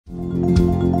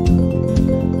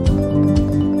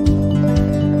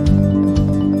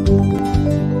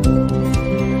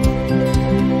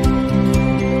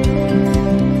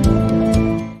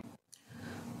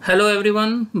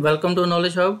everyone, welcome to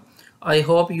Knowledge Hub. I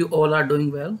hope you all are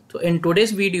doing well. So in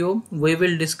today's video, we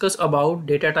will discuss about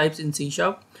data types in C#,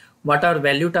 what are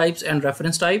value types and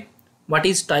reference type, what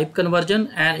is type conversion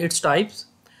and its types.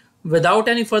 Without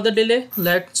any further delay,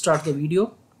 let's start the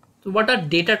video. So what are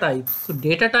data types? So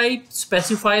data types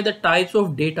specify the types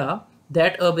of data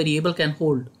that a variable can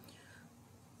hold.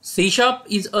 C#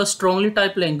 is a strongly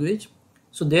typed language.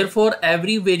 So therefore,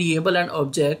 every variable and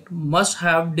object must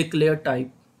have declared type.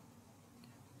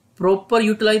 Proper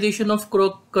utilization of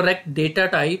correct data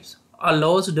types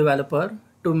allows developer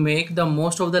to make the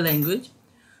most of the language.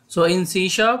 So in C#,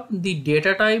 the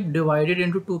data type divided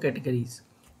into two categories,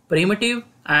 primitive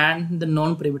and the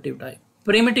non-primitive type.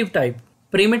 Primitive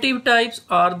types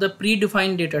are the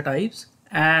predefined data types,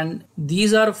 and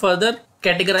these are further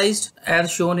categorized as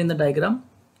shown in the diagram: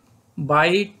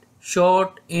 byte,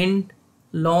 short, int,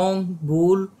 long,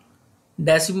 bool,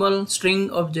 decimal,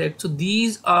 string, object. So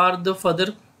these are the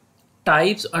further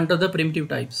types under the primitive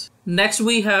types. Next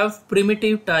we have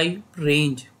primitive type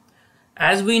range.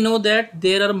 As we know that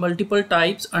there are multiple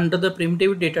types under the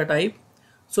primitive data type,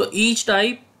 so each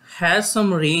type has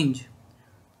some range.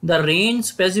 The range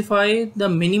specifies the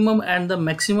minimum and the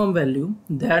maximum value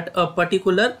that a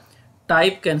particular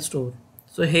type can store.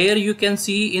 So here you can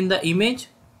see in the image,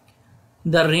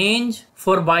 the range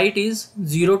for byte is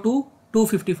 0 to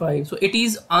 255. So it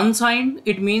is unsigned.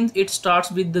 It means it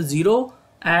starts with the 0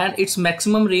 and its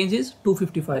maximum range is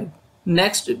 255.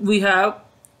 Next we have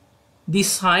the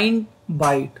signed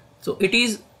byte. So it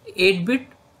is 8-bit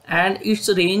and its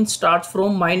range starts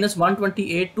from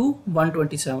 -128 to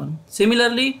 127.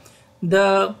 Similarly,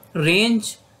 the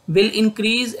range will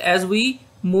increase as we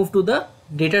move to the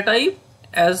data type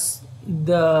as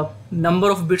the number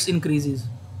of bits increases.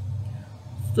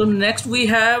 So next we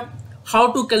have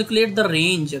how to calculate the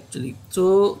range actually.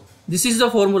 So this is the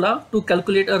formula to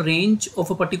calculate a range of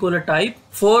a particular type.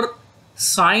 For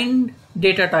signed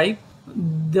data type,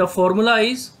 the formula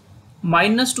is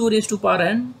 -2 raised to power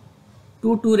n to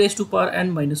 2 raised to power n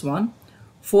minus 1.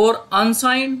 For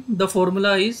unsigned, the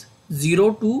formula is 0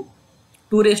 to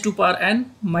 2 raised to power n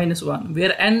minus 1,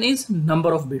 where n is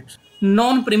number of bits.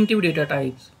 Non-primitive data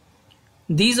types.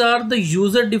 These are the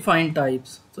user-defined types.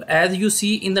 So as you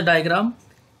see in the diagram,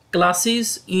 classes,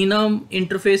 enum,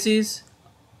 interfaces,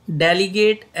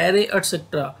 delegate, array,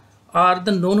 etc. are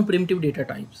the non-primitive data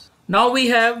types. Now we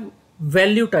have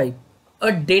value type.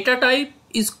 A data type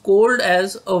is called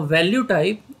as a value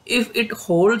type if it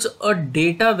holds a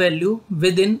data value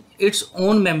within its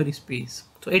own memory space.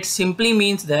 So it simply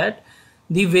means that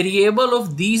the variable of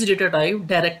these data type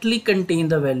directly contain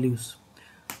the values.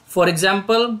 For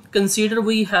example, consider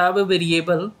we have a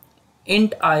variable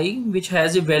int I which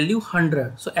has a value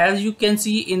 100. So as you can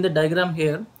see in the diagram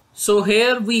here, so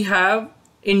here we have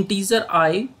integer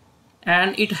I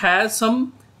and it has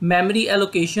some memory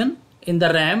allocation in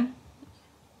the RAM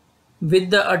with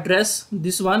the address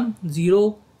this one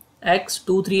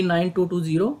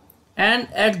 0x239220, and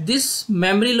at this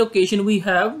memory location we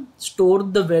have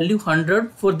stored the value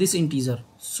 100 for this integer.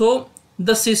 So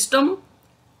the system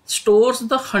stores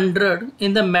the 100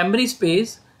 in the memory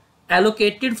space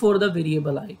allocated for the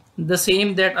variable I, the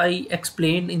same that I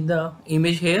explained in the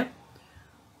image here.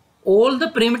 All the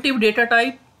primitive data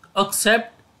type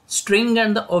except string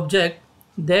and the object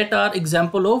that are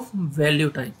example of value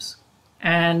types,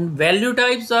 and value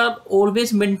types are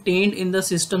always maintained in the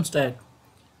system stack.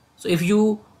 So if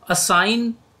you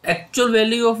assign actual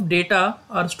value of data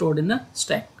are stored in the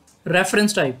stack.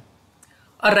 Reference type.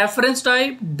 A reference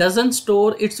type doesn't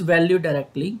store its value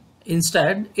directly.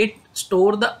 Instead, it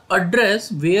stores the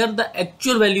address where the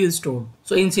actual value is stored.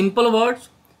 So in simple words,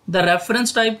 the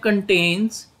reference type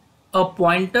contains a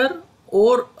pointer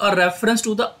or a reference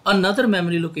to the another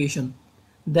memory location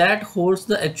that holds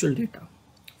the actual data.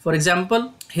 For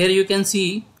example, here you can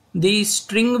see the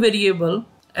string variable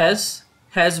s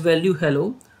has value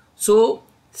hello. So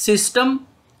system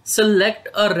select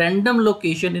a random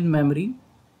location in memory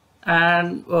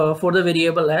and for the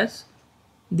variable s,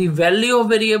 the value of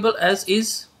variable s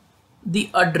is the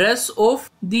address of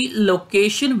the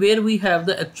location where we have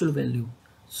the actual value.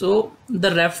 So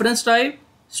the reference type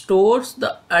stores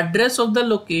the address of the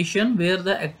location where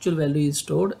the actual value is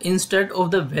stored instead of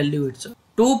the value itself.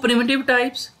 Two primitive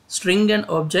types, string and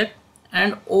object,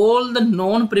 and all the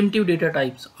non-primitive data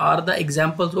types are the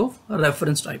examples of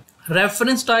reference type.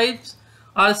 Reference types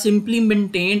are simply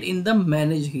maintained in the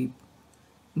manage heap,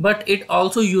 but it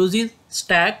also uses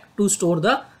stack to store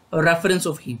the reference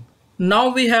of heap. Now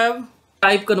we have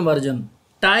type conversion.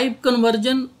 Type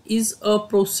conversion is a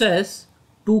process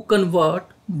to convert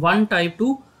one type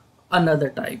to another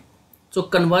type. So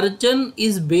conversion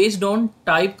is based on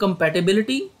type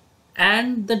compatibility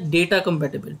and the data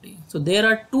compatibility. So there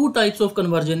are two types of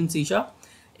conversion in C#: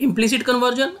 implicit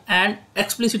conversion and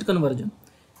explicit conversion.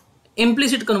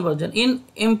 Implicit conversion. In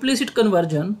implicit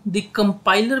conversion, the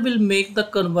compiler will make the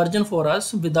conversion for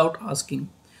us without asking.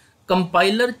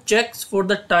 Compiler checks for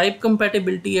the type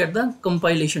compatibility at the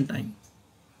compilation time.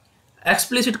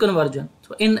 Explicit conversion.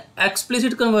 So in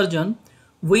explicit conversion,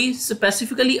 we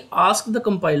specifically ask the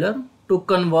compiler to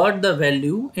convert the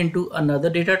value into another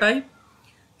data type.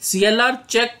 CLR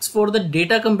checks for the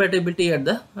data compatibility at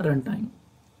the runtime.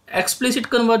 Explicit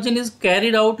conversion is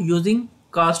carried out using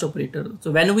cast operator.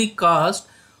 So when we cast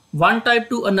one type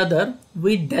to another,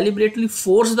 we deliberately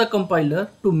force the compiler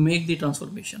to make the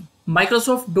transformation.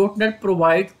 Microsoft.NET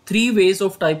provides three ways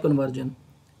of type conversion: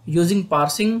 using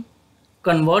parsing,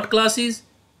 convert classes,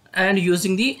 and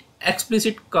using the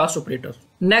explicit cast operator.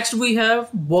 Next we have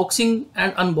boxing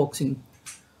and unboxing.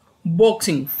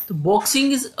 Boxing. The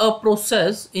boxing is a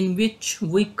process in which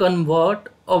we convert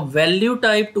a value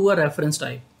type to a reference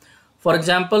type. For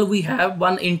example, we have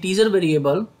one integer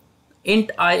variable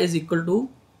int I is equal to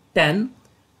 10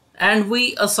 and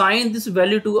we assign this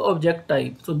value to an object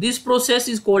type. So this process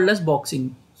is called as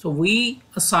boxing. So we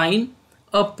assign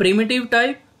a primitive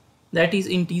type, that is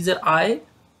integer I,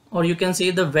 or you can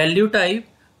say the value type,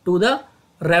 to the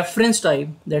reference type,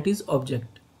 that is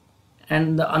object.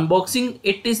 And the unboxing,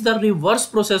 it is the reverse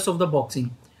process of the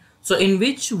boxing, so in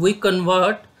which we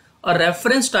convert a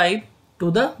reference type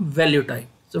to the value type.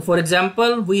 So for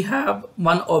example, we have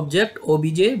one object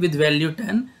obj with value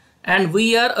 10 and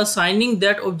we are assigning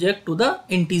that object to the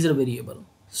integer variable.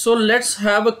 So let's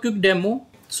have a quick demo.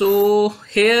 So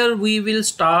here we will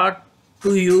start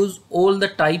to use all the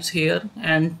types here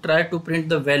and try to print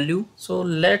the value. So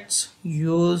let's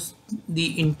use the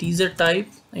integer type,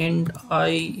 int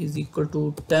I is equal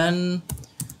to 10.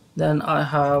 Then I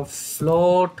have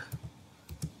float,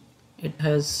 it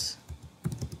has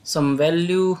some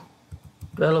value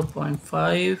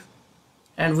 12.5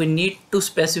 and we need to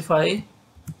specify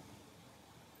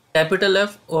capital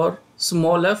F or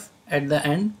small f at the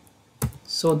end,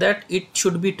 so that it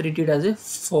should be treated as a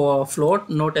float,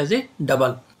 not as a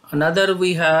double. Another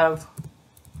we have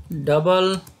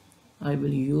double. I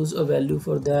will use a value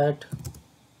for that,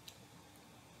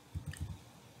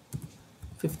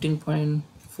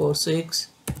 15.46.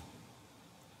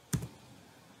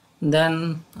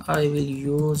 Then I will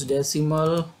use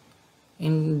decimal.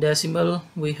 In decimal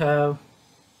we have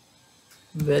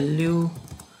value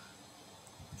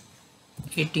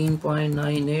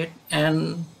 18.98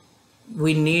 and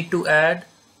we need to add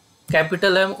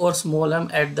capital M or small m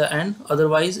at the end,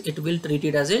 otherwise it will treat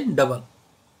it as a double.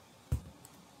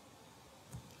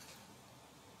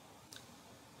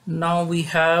 Now we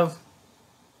have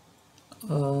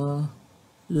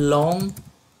long,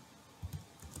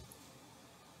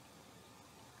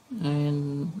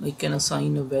 and we can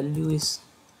assign a value is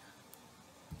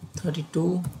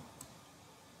 32,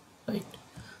 right?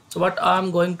 So what I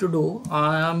am going to do,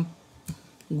 I am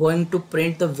going to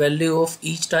print the value of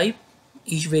each type,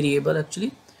 each variable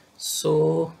actually.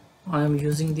 So I am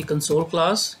using the console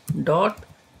class dot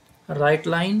write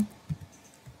line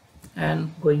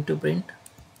and going to print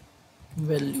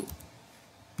value.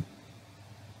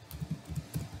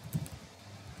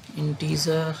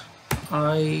 Integer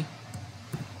I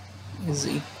is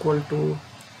equal to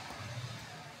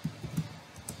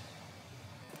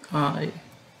I.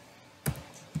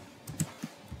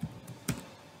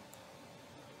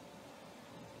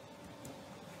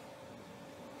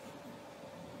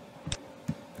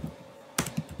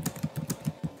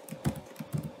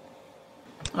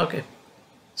 Okay,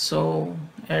 so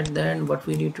at the end what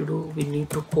we need to do, we need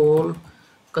to call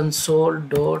console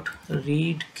dot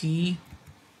read key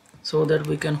so that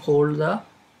we can hold the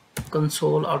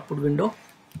console output window.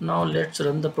 Now let's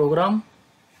run the program.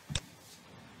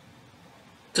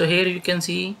 So here you can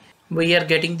see we are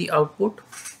getting the output.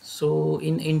 So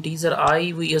in integer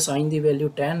I we assign the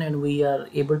value 10 and we are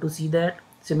able to see that.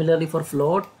 Similarly for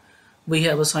float we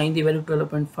have assigned the value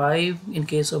 12.5. In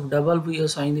case of double we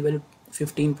assign the value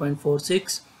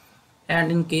 15.46,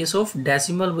 and in case of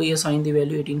decimal we assign the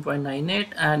value 18.98,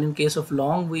 and in case of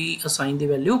long we assign the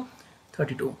value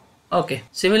 32. Okay,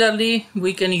 similarly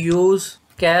we can use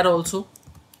char also.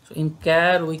 So in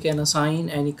char we can assign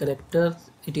any character,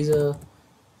 it is a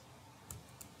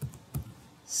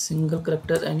single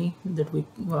character any that we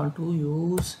want to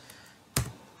use,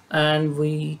 and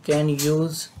we can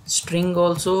use string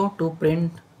also to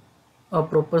print a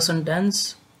proper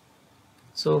sentence.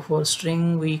 So for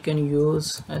string we can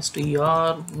use str,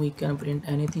 we can print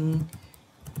anything,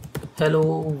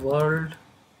 hello world,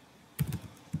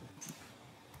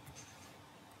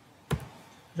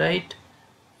 right?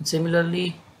 And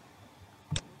similarly,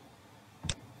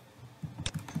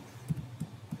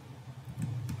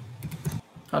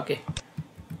 okay,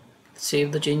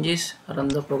 save the changes, run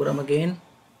the program again.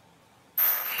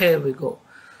 Here we go.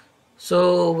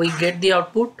 So we get the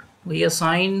output. We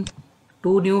assign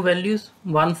two new values,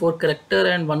 one for character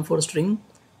and one for string,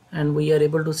 and we are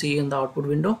able to see in the output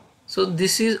window. So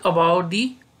this is about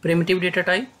the primitive data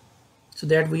type, so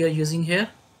that we are using here: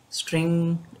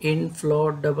 string, int,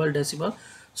 float, double, decimal.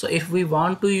 So if we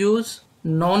want to use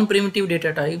non-primitive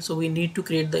data type, so we need to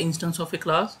create the instance of a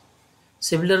class,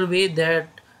 similar way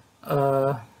that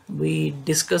we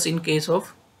discuss in case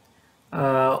of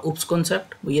oops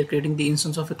concept. We are creating the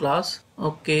instance of a class.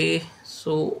 Okay,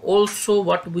 so also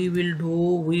what we will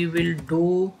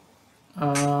do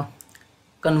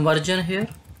conversion here.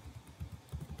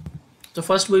 So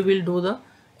first we will do the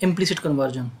implicit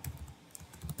conversion.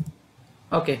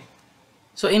 Okay,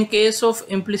 so in case of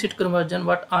implicit conversion,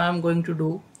 what I am going to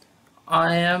do,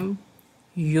 I am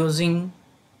using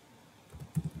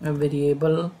a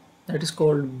variable that is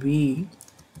called v,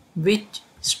 which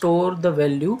store the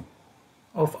value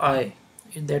of I,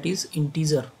 that is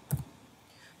integer.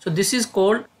 So this is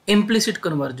called implicit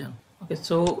conversion. Okay,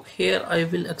 so here I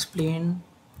will explain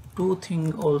two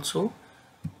things also: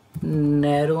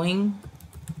 narrowing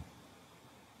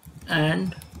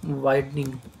and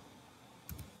widening.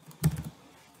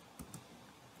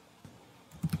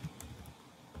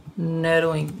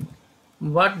 Narrowing,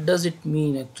 what does it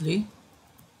mean actually?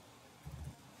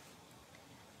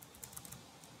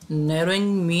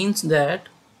 Narrowing means that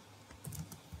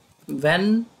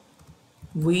when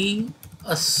we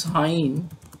assign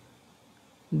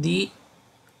the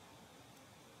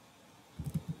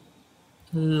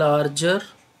larger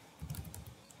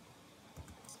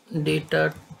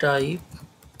data type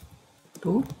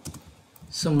to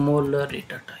smaller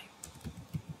data type.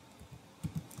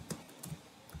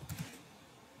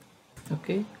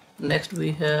 Okay, next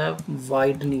we have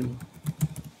widening.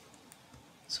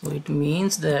 So it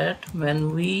means that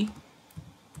when we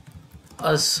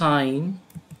assign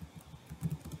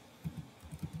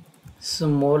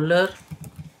smaller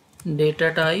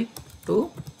data type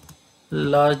to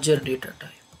larger data type.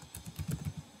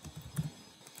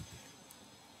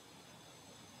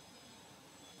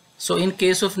 So in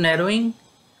case of narrowing,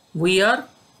 we are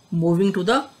moving to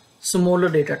the smaller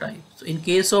data type. So in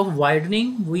case of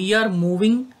widening, we are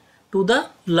moving to the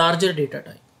larger data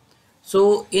type.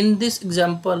 So in this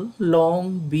example,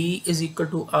 long b is equal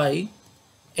to I,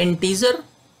 integer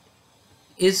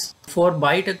is for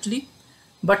byte actually,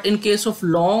 but in case of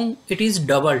long it is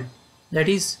doubled, that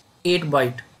is 8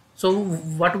 byte. So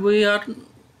what we are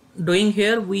doing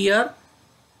here, we are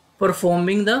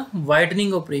performing the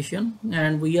widening operation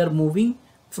and we are moving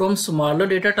from smaller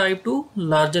data type to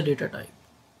larger data type.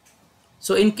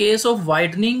 So in case of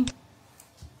widening,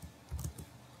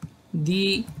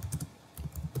 the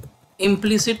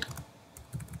implicit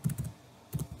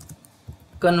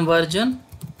conversion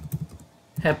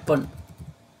happen.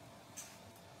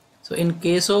 So in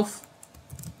case of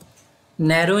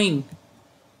narrowing,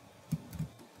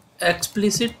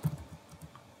 explicit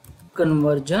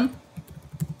conversion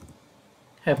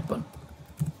happen.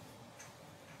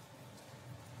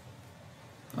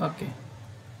 Okay,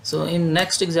 so in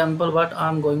next example, what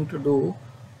I'm going to do,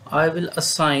 I will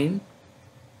assign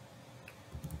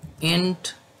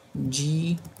int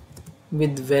g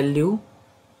with value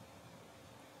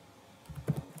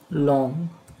long,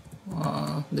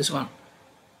 this one,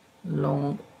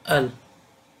 long L.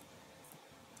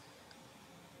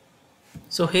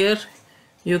 So here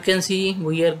you can see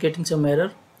we are getting some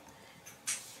error.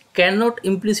 Cannot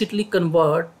implicitly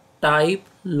convert type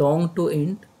long to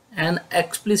int, and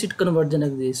explicit conversion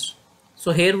exists.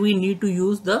 So here we need to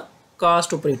use the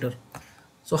cast operator.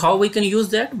 So how we can use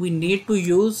that? We need to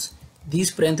use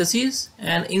these parentheses,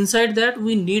 and inside that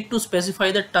we need to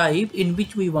specify the type in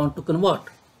which we want to convert.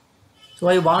 So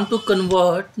I want to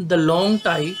convert the long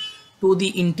type to the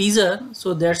integer,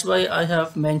 so that's why I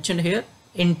have mentioned here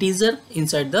integer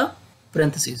inside the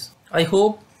parentheses. I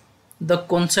hope the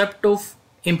concept of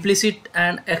implicit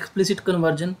and explicit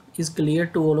conversion is clear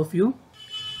to all of you.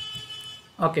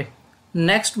 Okay,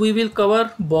 next we will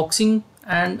cover boxing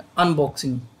and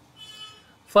unboxing.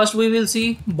 First we will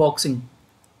see boxing.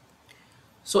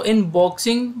 So in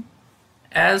boxing,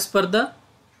 as per the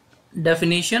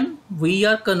definition, we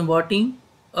are converting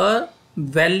a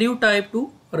value type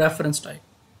to reference type.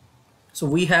 So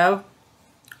we have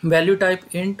value type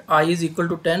int I is equal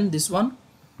to 10, this one.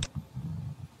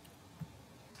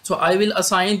 So I will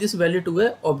assign this value to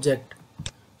a object.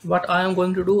 What I am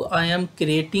going to do, I am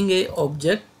creating a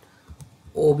object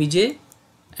obj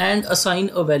and assign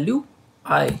a value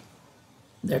I.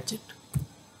 That's it.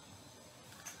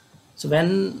 So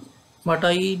when what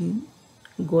I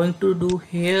going to do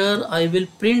here, I will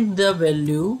print the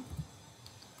value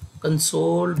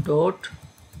console dot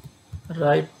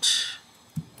write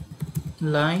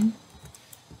line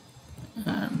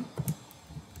and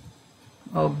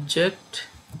object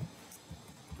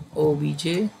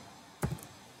obj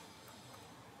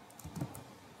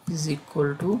is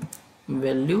equal to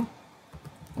value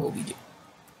obj.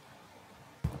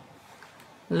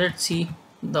 Let's see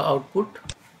the output.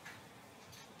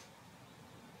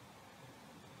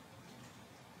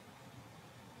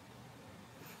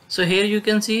 So here you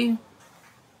can see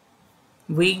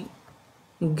we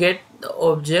get the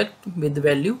object with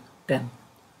value 10.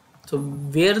 So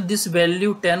where this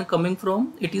value 10 coming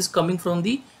from? It is coming from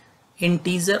the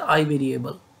integer I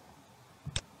variable.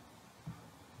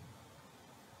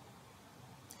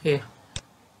 Here,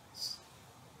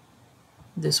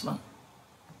 this one.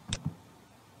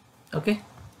 Okay.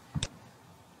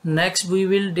 Next we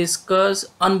will discuss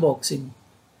unboxing.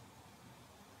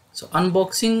 So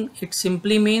unboxing, it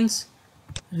simply means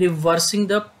reversing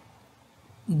the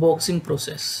boxing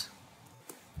process.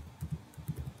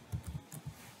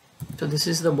 So this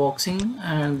is the boxing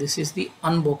and this is the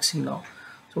unboxing now.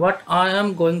 So what I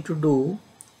am going to do,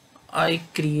 I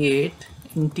create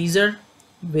integer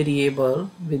variable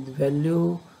with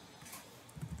value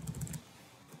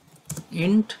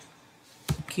int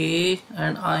k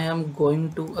and I am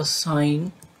going to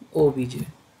assign obj.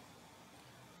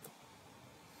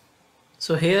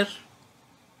 So here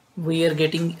we are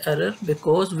getting error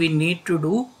because we need to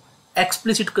do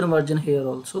explicit conversion here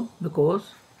also,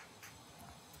 because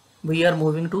we are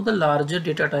moving to the larger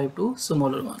data type to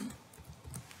smaller one.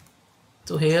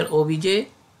 So here obj,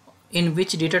 in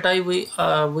which data type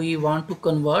we want to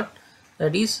convert,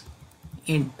 that is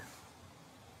int,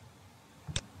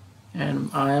 and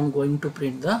I am going to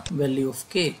print the value of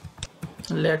k.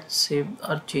 Let's save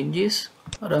our changes,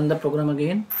 run the program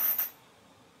again.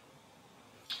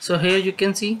 So here you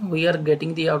can see we are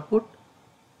getting the output.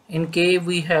 In k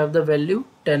we have the value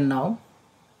 10 now.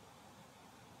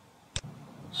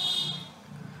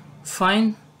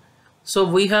 Fine. So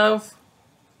we have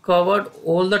covered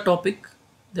all the topic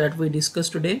that we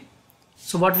discussed today.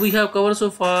 So what we have covered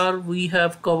so far, we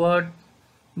have covered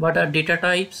what are data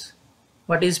types,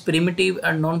 what is primitive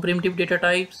and non-primitive data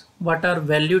types, what are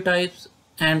value types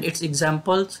and its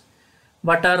examples,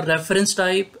 what are reference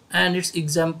type and its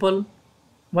example,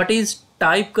 what is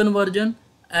type conversion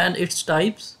and its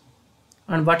types,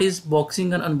 and what is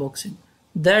boxing and unboxing.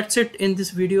 That's it in this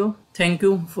video. Thank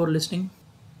you for listening.